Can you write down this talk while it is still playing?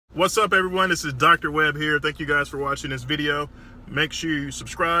What's up, everyone? This is Dr. Webb here. Thank you guys for watching this video. Make sure you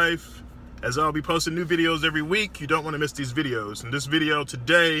subscribe, as I'll be posting new videos every week. You don't want to miss these videos. In this video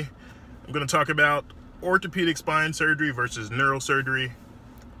today, I'm going to talk about orthopedic spine surgery versus neurosurgery,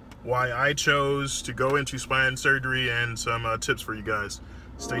 why I chose to go into spine surgery, and some tips for you guys.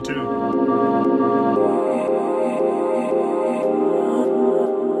 Stay tuned.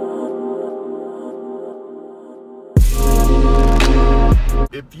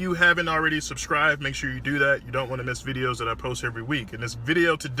 If you haven't already subscribed, make sure you do that. You don't want to miss videos that I post every week. In this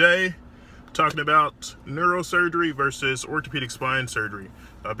video today, I'm talking about neurosurgery versus orthopedic spine surgery.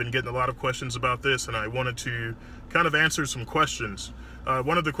 I've been getting a lot of questions about this, and I wanted to kind of answer some questions.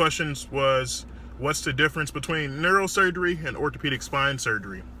 One of the questions was, what's the difference between neurosurgery and orthopedic spine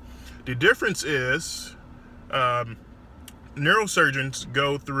surgery? The difference is neurosurgeons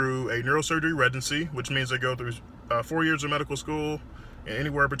go through a neurosurgery residency, which means they go through 4 years of medical school, and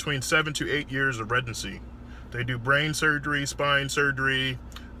anywhere between 7 to 8 years of residency. They do brain surgery, spine surgery,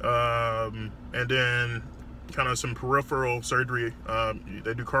 and then kind of some peripheral surgery.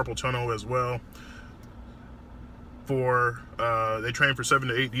 They do carpal tunnel as well. They train for 7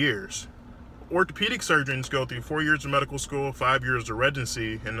 to 8 years. Orthopedic surgeons go through 4 years of medical school, 5 years of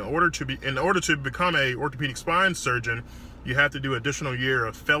residency. In order to become a orthopedic spine surgeon, you have to do additional year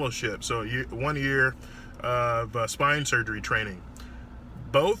of fellowship. So 1 year of spine surgery training.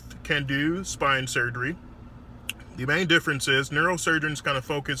 Both can do spine surgery. The main difference is neurosurgeons kind of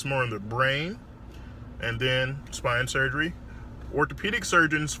focus more on the brain, and then spine surgery. Orthopedic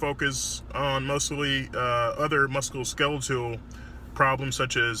surgeons focus on mostly other musculoskeletal problems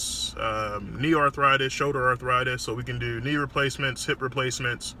such as knee arthritis, shoulder arthritis. So we can do knee replacements, hip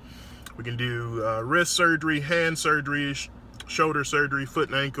replacements. We can do wrist surgery, hand surgery, shoulder surgery, foot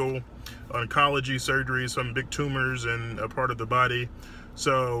and ankle, oncology surgery, some big tumors in a part of the body.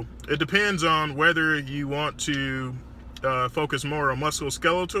 So it depends on whether you want to focus more on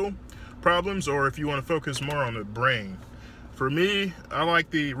musculoskeletal problems or if you want to focus more on the brain. For me, I like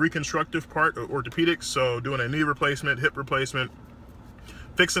the reconstructive part of orthopedics, so doing a knee replacement, hip replacement,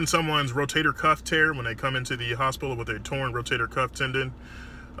 fixing someone's rotator cuff tear when they come into the hospital with a torn rotator cuff tendon,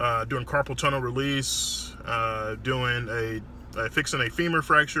 doing carpal tunnel release, fixing a femur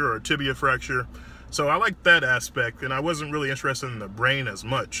fracture or a tibia fracture. So I like that aspect, and I wasn't really interested in the brain as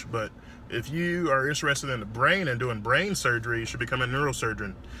much. But if you are interested in the brain and doing brain surgery, you should become a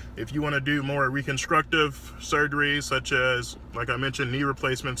neurosurgeon. If you want to do more reconstructive surgery, such as, like I mentioned, knee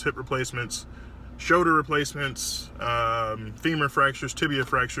replacements, hip replacements, shoulder replacements, femur fractures, tibia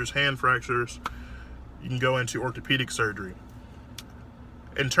fractures, hand fractures, you can go into orthopedic surgery.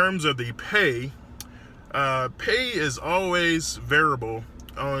 In terms of the pay is always variable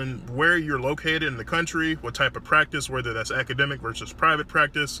on where you're located in the country, what type of practice, whether that's academic versus private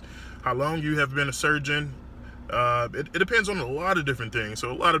practice, how long you have been a surgeon. It depends on a lot of different things.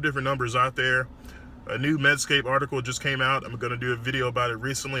 So a lot of different numbers out there. A new Medscape article just came out. I'm going to do a video about it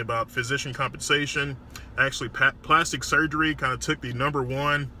recently about physician compensation. Actually, plastic surgery kind of took the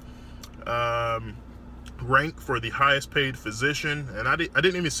 #1 rank for the highest paid physician, and I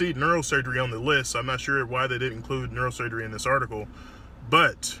didn't even see neurosurgery on the list. So I'm not sure why they didn't include neurosurgery in this article.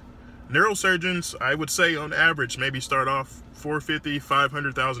 But neurosurgeons, I would say on average, maybe start off $450,000,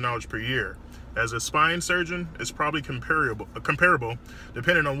 $500,000 per year. As a spine surgeon, it's probably comparable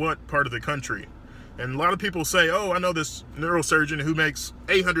depending on what part of the country. And a lot of people say, oh, I know this neurosurgeon who makes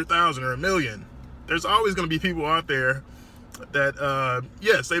 $800,000 or $1 million. There's always going to be people out there that,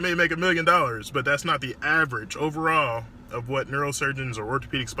 yes, they may make $1 million, but that's not the average overall of what neurosurgeons or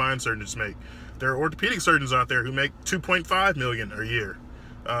orthopedic spine surgeons make. There are orthopedic surgeons out there who make $2.5 million a year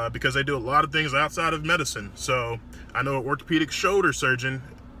because they do a lot of things outside of medicine. So I know an orthopedic shoulder surgeon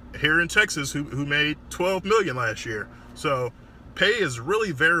here in Texas who made $12 million last year. So pay is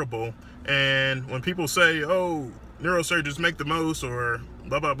really variable. And when people say, oh, neurosurgeons make the most or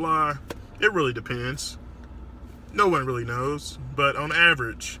blah, blah, blah, it really depends. No one really knows. But on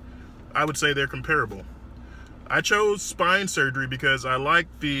average, I would say they're comparable. I chose spine surgery because I like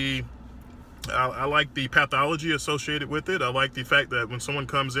the pathology associated with it. I like the fact that when someone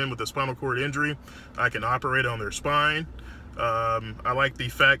comes in with a spinal cord injury, I can operate on their spine. I like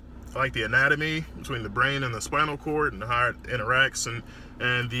the anatomy between the brain and the spinal cord and how it interacts,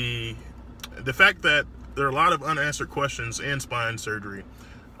 and the fact that there are a lot of unanswered questions in spine surgery.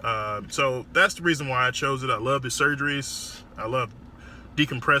 So that's the reason why I chose it. I love the surgeries. I love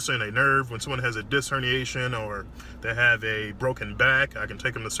decompressing a nerve when someone has a disc herniation or they have a broken back. I can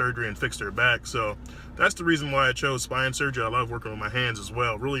take them to surgery and fix their back. So that's the reason why I chose spine surgery. I love working with my hands as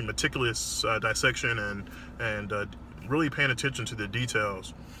well. Really meticulous dissection and really paying attention to the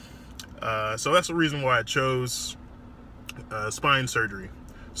details. So that's the reason why I chose spine surgery.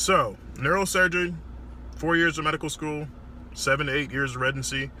 So, neurosurgeon, 4 years of medical school, 7 to 8 years of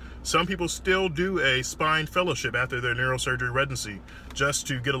residency. Some people still do a spine fellowship after their neurosurgery residency, just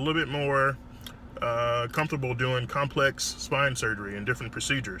to get a little bit more comfortable doing complex spine surgery and different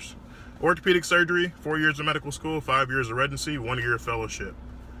procedures. Orthopedic surgery, 4 years of medical school, 5 years of residency, 1 year of fellowship.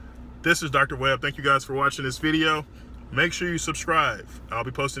 This is Dr. Webb. Thank you guys for watching this video. Make sure you subscribe. I'll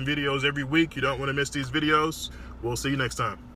be posting videos every week. You don't want to miss these videos. We'll see you next time.